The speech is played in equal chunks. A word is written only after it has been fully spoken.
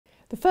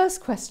The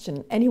first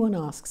question anyone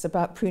asks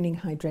about pruning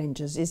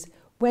hydrangeas is,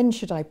 when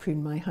should I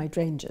prune my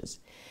hydrangeas?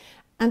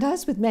 And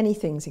as with many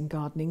things in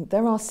gardening,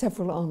 there are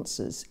several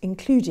answers,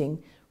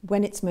 including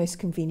when it's most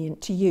convenient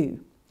to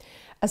you.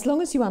 As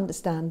long as you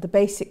understand the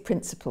basic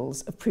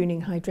principles of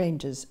pruning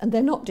hydrangeas, and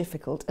they're not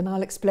difficult, and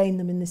I'll explain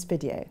them in this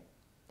video.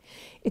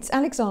 It's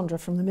Alexandra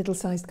from the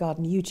Middlesized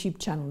Garden YouTube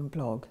channel and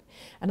blog,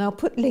 and I'll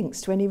put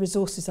links to any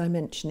resources I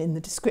mention in the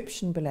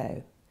description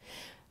below.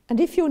 And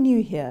if you're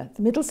new here,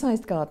 the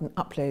Middlesized Garden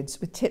uploads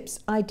with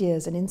tips,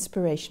 ideas and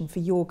inspiration for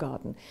your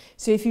garden.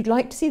 So if you'd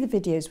like to see the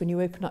videos when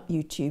you open up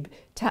YouTube,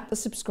 tap the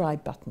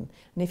subscribe button.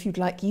 And if you'd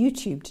like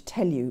YouTube to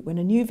tell you when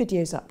a new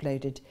video is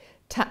uploaded,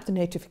 tap the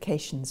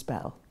notifications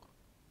bell.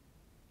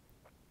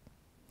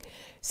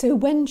 So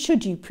when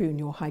should you prune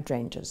your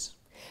hydrangeas?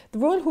 The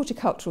Royal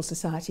Horticultural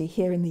Society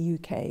here in the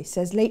UK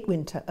says late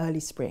winter, early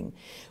spring,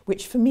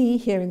 which for me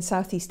here in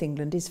South East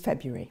England is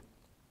February.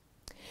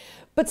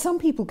 But some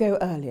people go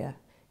earlier.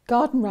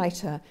 Garden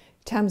writer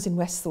Tamsin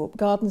Westhorpe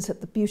gardens at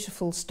the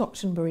beautiful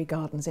Stocktonbury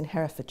Gardens in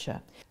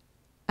Herefordshire,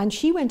 and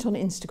she went on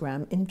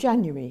Instagram in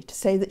January to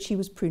say that she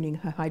was pruning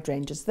her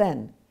hydrangeas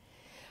then.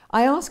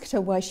 I asked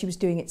her why she was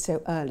doing it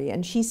so early,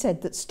 and she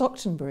said that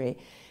Stocktonbury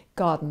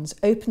Gardens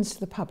opens to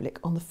the public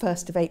on the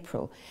 1st of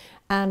April,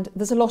 and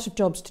there's a lot of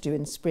jobs to do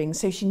in spring,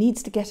 so she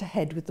needs to get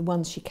ahead with the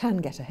ones she can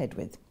get ahead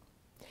with.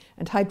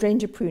 And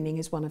hydrangea pruning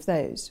is one of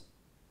those.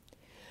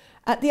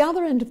 At the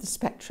other end of the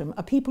spectrum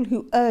are people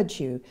who urge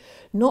you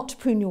not to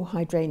prune your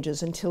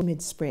hydrangeas until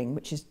mid-spring,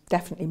 which is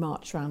definitely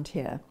March around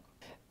here.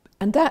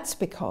 And that's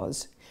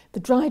because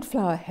the dried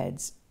flower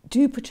heads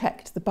do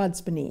protect the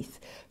buds beneath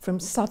from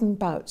sudden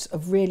bouts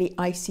of really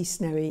icy,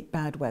 snowy,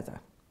 bad weather.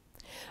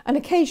 An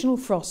occasional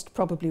frost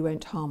probably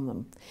won't harm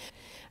them.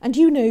 And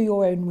you know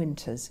your own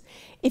winters.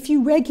 If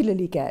you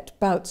regularly get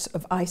bouts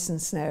of ice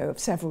and snow of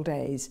several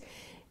days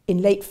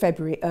in late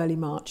February, early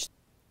March,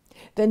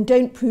 then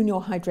don't prune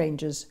your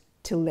hydrangeas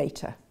till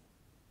later.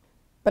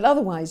 But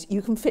otherwise,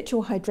 you can fit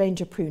your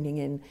hydrangea pruning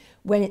in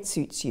when it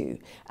suits you.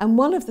 And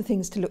one of the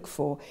things to look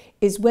for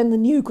is when the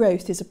new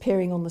growth is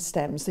appearing on the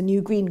stems, the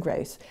new green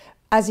growth,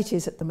 as it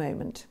is at the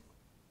moment.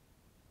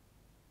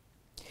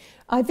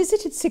 I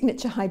visited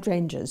Signature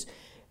Hydrangeas,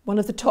 one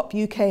of the top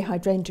UK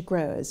hydrangea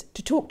growers,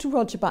 to talk to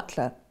Roger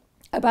Butler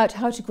about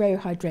how to grow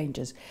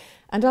hydrangeas,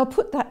 and I'll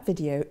put that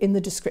video in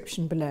the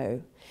description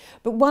below.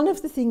 But one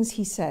of the things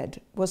he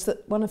said was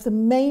that one of the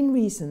main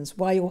reasons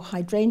why your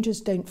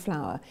hydrangeas don't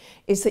flower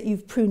is that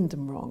you've pruned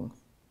them wrong.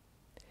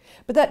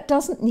 But that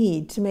doesn't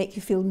need to make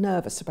you feel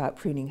nervous about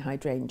pruning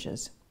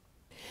hydrangeas.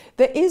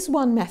 There is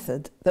one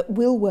method that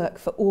will work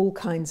for all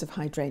kinds of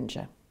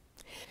hydrangea,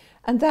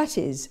 and that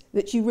is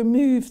that you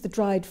remove the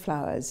dried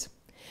flowers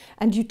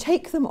and you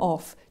take them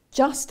off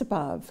just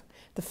above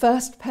the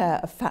first pair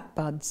of fat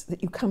buds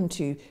that you come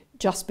to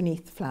just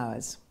beneath the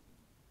flowers.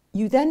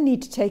 You then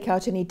need to take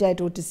out any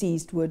dead or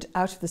diseased wood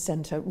out of the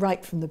centre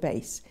right from the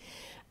base.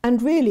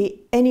 And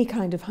really any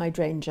kind of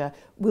hydrangea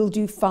will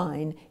do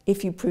fine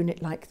if you prune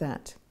it like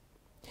that.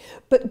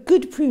 But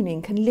good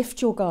pruning can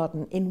lift your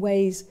garden in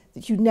ways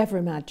that you never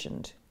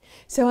imagined.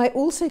 So I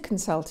also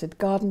consulted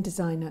garden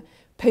designer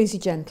Posy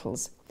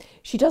Gentles.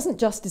 She doesn't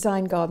just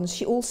design gardens,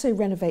 she also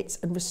renovates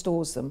and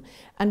restores them.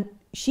 And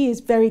she is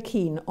very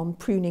keen on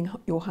pruning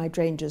your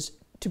hydrangeas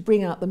to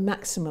bring out the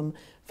maximum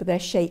for their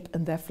shape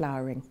and their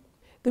flowering.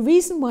 The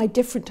reason why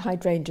different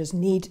hydrangeas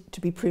need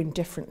to be pruned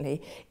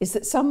differently is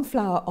that some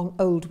flower on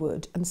old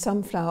wood and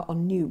some flower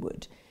on new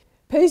wood.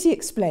 Posy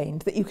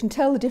explained that you can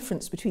tell the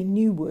difference between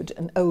new wood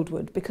and old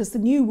wood because the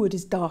new wood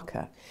is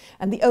darker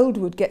and the old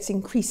wood gets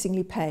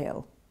increasingly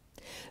pale.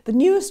 The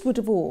newest wood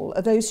of all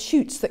are those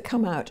shoots that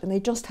come out and they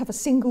just have a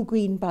single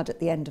green bud at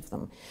the end of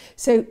them.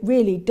 So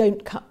really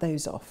don't cut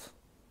those off.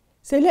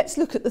 So let's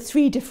look at the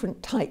three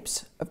different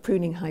types of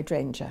pruning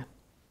hydrangea.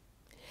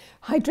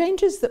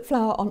 Hydrangeas that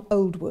flower on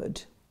old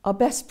wood are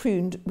best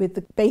pruned with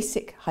the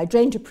basic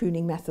hydrangea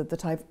pruning method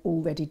that I've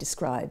already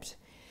described.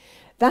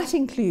 That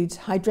includes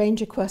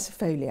Hydrangea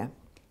quercifolia.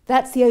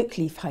 That's the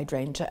oakleaf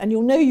hydrangea, and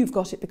you'll know you've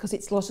got it because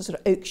it's got a sort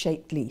of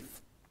oak-shaped leaf.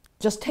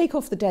 Just take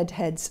off the dead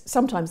heads,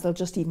 sometimes they'll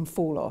just even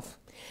fall off,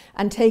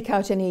 and take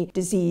out any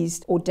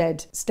diseased or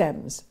dead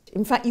stems.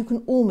 In fact, you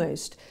can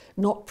almost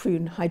not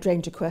prune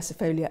Hydrangea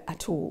quercifolia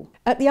at all.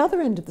 At the other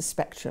end of the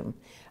spectrum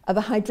are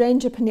the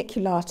Hydrangea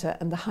paniculata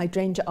and the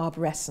Hydrangea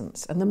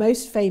arborescens, and the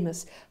most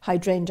famous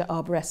Hydrangea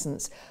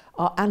arborescens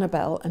are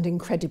Annabelle and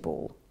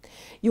Incrediball.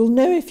 You'll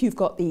know if you've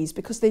got these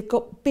because they've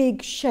got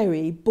big,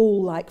 showy,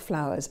 ball-like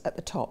flowers at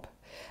the top,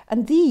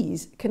 and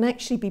these can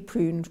actually be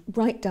pruned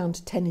right down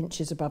to 10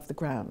 inches above the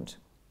ground.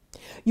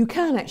 You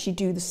can actually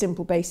do the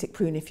simple basic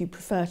prune if you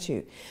prefer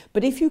to,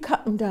 but if you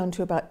cut them down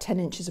to about 10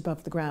 inches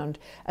above the ground,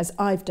 as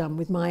I've done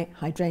with my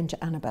Hydrangea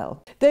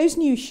Annabelle, those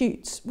new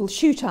shoots will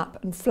shoot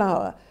up and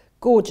flower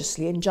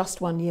gorgeously in just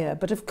 1 year,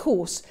 but of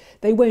course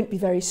they won't be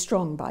very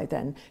strong by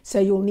then, so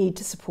you'll need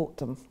to support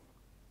them.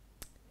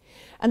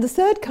 And the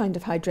third kind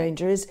of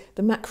hydrangea is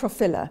the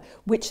macrophylla,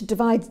 which are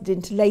divided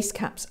into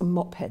lacecaps and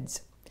mopheads.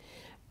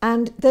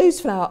 And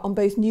those flower on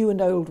both new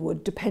and old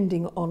wood,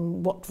 depending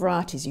on what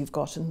varieties you've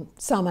got, and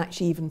some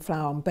actually even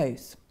flower on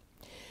both.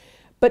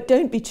 But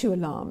don't be too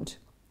alarmed.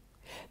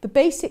 The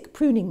basic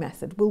pruning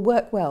method will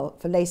work well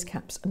for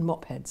lacecaps and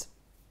mopheads.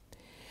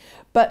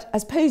 But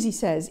as Posey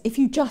says, if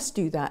you just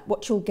do that,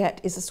 what you'll get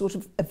is a sort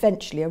of,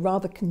 eventually, a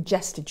rather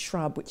congested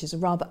shrub, which is a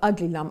rather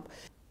ugly lump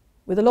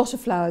with a lot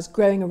of flowers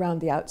growing around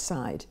the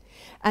outside.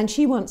 And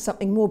she wants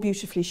something more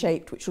beautifully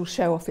shaped, which will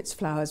show off its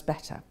flowers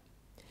better.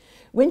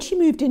 When she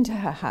moved into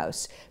her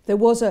house, there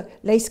was a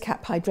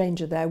lacecap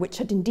hydrangea there, which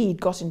had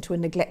indeed got into a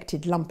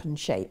neglected lumpen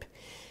shape.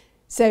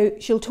 So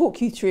she'll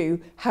talk you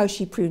through how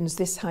she prunes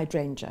this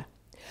hydrangea.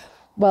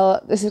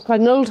 Well, this is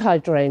quite an old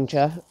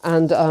hydrangea,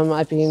 and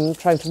I've been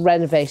trying to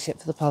renovate it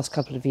for the past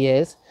couple of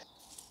years.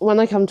 When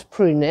I come to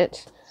prune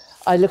it,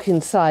 I look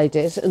inside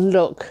it and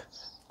look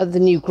at the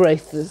new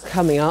growth that's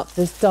coming up,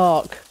 this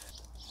dark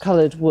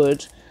coloured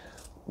wood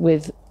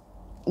with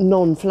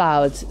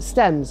non-flowered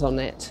stems on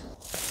it.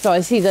 So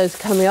I see those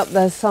coming up.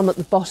 There's some at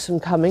the bottom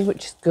coming,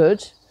 which is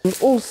good. And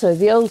also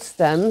the old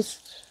stems,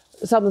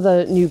 some of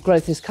the new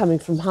growth is coming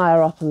from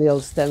higher up on the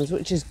old stems,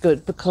 which is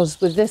good, because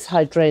with this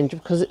hydrangea,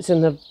 because it's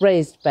in a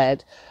raised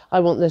bed,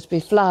 I want there to be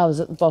flowers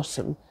at the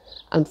bottom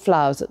and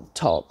flowers at the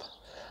top.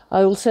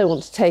 I also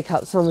want to take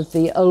out some of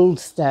the old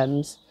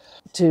stems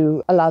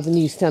to allow the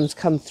new stems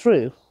come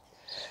through.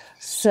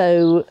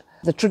 So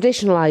the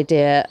traditional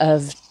idea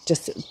of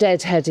just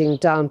deadheading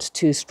down to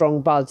 2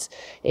 strong buds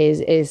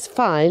is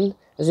fine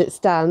as it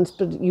stands,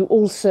 but you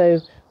also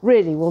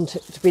really want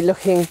it to be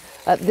looking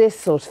at this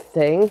sort of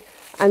thing.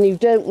 And you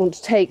don't want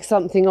to take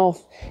something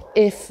off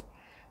if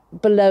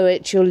below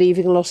it you're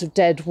leaving a lot of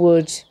dead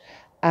wood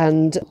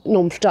and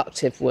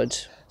non-productive wood.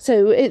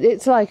 So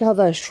it's like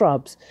other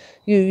shrubs.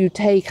 You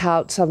take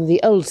out some of the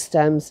old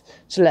stems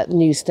to let the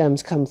new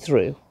stems come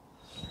through.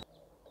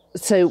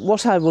 So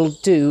what I will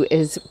do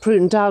is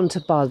prune down to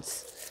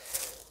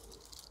buds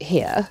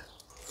here,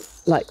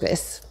 like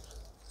this.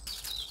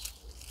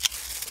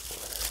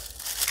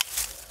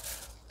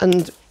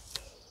 And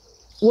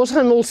what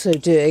I'm also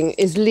doing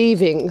is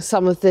leaving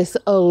some of this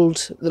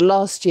the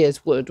last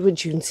year's wood,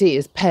 which you can see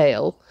is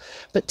pale,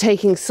 but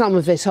taking some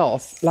of it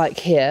off, like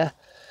here,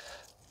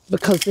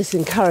 because this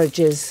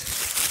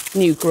encourages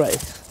new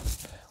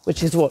growth,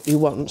 which is what you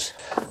want.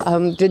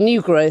 The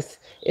new growth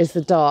is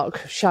the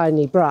dark,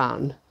 shiny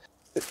brown.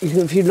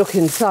 If you look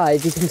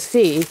inside, you can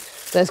see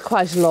there's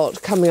quite a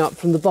lot coming up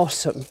from the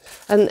bottom.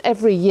 And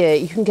every year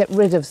you can get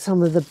rid of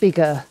some of the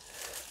bigger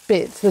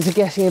bits that are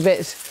getting a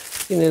bit,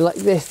 like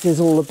this is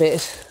all a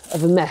bit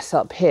of a mess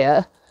up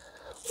here,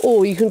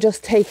 or you can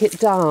just take it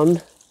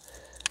down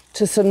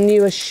to some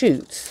newer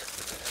shoots.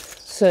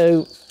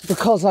 So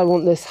because I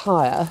want this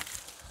higher,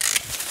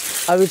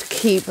 I would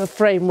keep a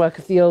framework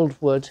of the old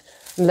wood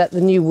and let the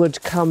new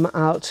wood come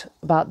out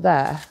about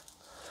there.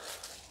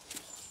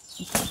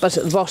 But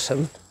at the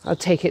bottom, I'll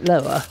take it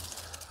lower.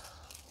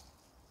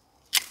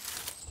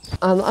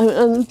 And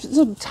I'm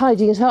sort of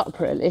tidying it up,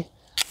 really.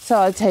 So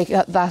I take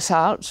that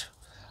out.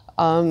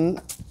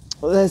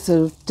 There's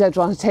a dead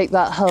one. I take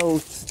that whole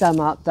stem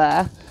out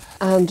there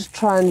and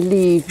try and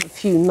leave a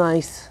few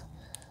nice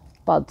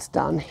buds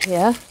down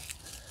here.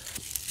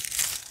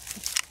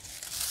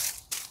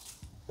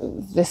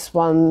 This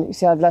one, you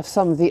see, I've left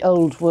some of the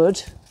old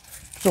wood,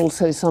 but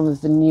also some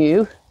of the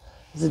new.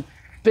 There's a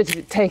bit of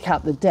it, take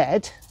out the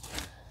dead.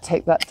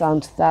 Take that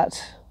down to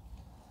that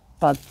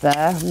bud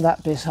there and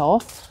that bit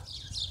off.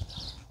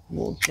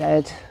 More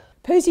dead.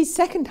 Posey's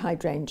second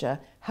hydrangea,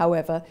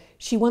 however,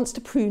 she wants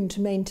to prune to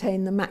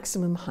maintain the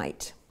maximum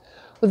height.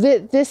 Well,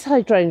 this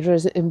hydrangea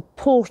is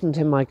important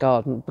in my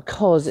garden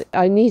because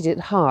I need it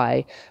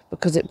high,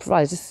 because it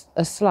provides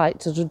a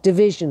slight sort of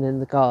division in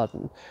the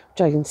garden,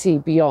 which I can see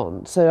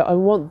beyond. So I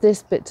want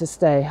this bit to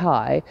stay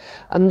high,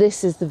 and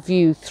this is the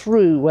view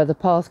through where the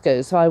path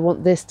goes. So I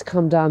want this to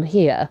come down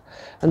here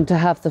and to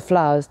have the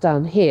flowers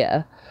down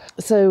here.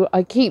 So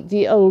I keep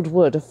the old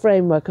wood, a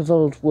framework of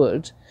old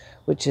wood,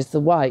 which is the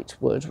white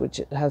wood, which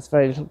it has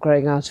very little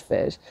growing out of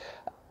it,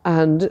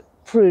 and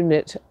prune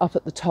it up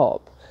at the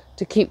top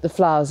to keep the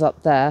flowers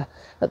up there.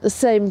 At the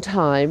same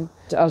time,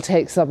 I'll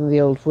take some of the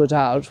old wood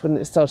out when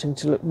it's starting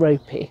to look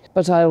ropey,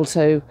 but I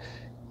also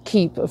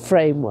keep a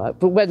framework.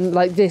 But when,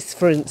 like this,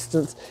 for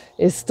instance,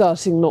 is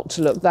starting not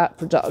to look that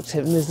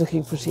productive and is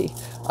looking pretty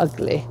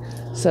ugly,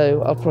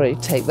 so I'll probably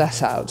take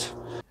that out.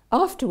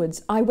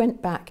 Afterwards, I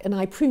went back and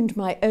I pruned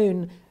my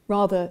own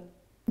rather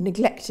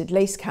neglected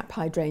lacecap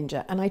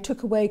hydrangea, and I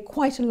took away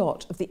quite a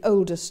lot of the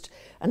oldest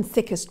and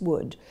thickest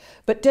wood,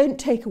 but don't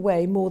take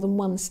away more than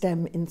 1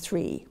 stem in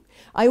 3.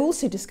 I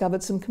also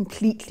discovered some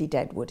completely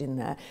dead wood in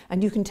there,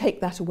 and you can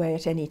take that away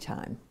at any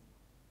time.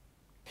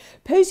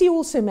 Posey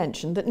also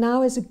mentioned that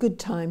now is a good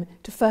time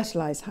to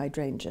fertilise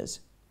hydrangeas.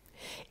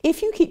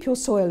 If you keep your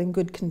soil in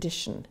good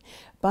condition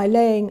by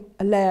laying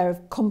a layer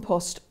of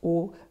compost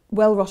or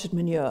well-rotted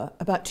manure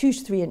about 2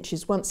 to 3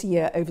 inches once a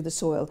year over the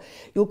soil,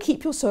 you'll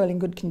keep your soil in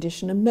good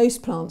condition, and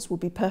most plants will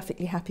be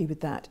perfectly happy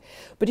with that.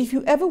 But if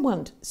you ever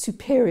want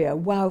superior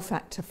wow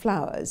factor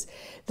flowers,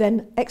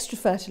 then extra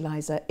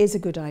fertiliser is a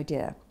good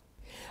idea.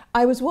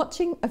 I was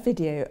watching a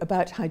video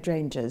about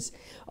hydrangeas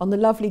on the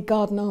lovely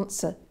Garden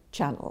Answer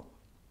channel.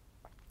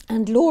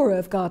 And Laura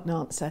of Garden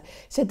Answer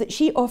said that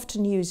she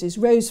often uses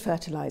rose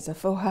fertiliser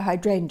for her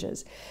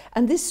hydrangeas.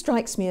 And this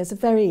strikes me as a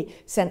very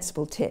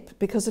sensible tip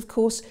because, of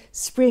course,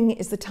 spring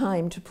is the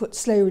time to put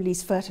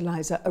slow-release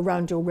fertiliser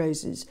around your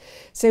roses.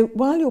 So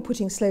while you're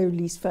putting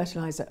slow-release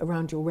fertiliser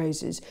around your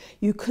roses,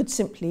 you could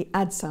simply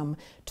add some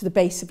to the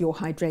base of your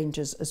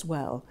hydrangeas as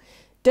well.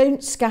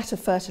 Don't scatter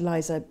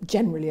fertiliser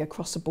generally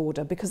across a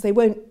border because they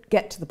won't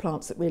get to the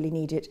plants that really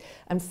need it,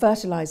 and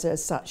fertiliser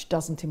as such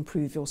doesn't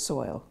improve your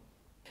soil.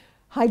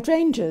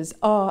 Hydrangeas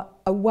are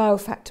a wow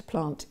factor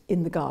plant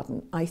in the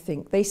garden, I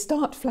think. They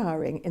start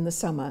flowering in the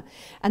summer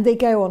and they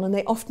go on and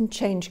they often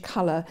change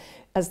colour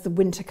as the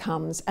winter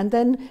comes, and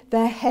then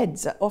their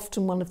heads are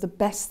often one of the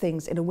best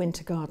things in a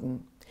winter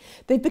garden.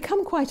 They've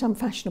become quite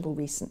unfashionable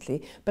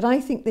recently, but I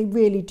think they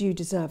really do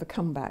deserve a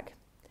comeback.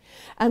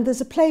 And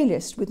there's a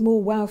playlist with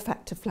more wow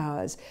factor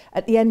flowers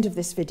at the end of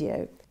this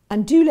video,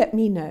 and do let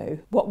me know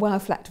what wow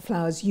factor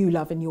flowers you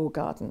love in your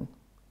garden.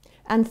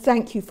 And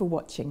thank you for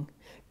watching.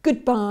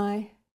 Goodbye.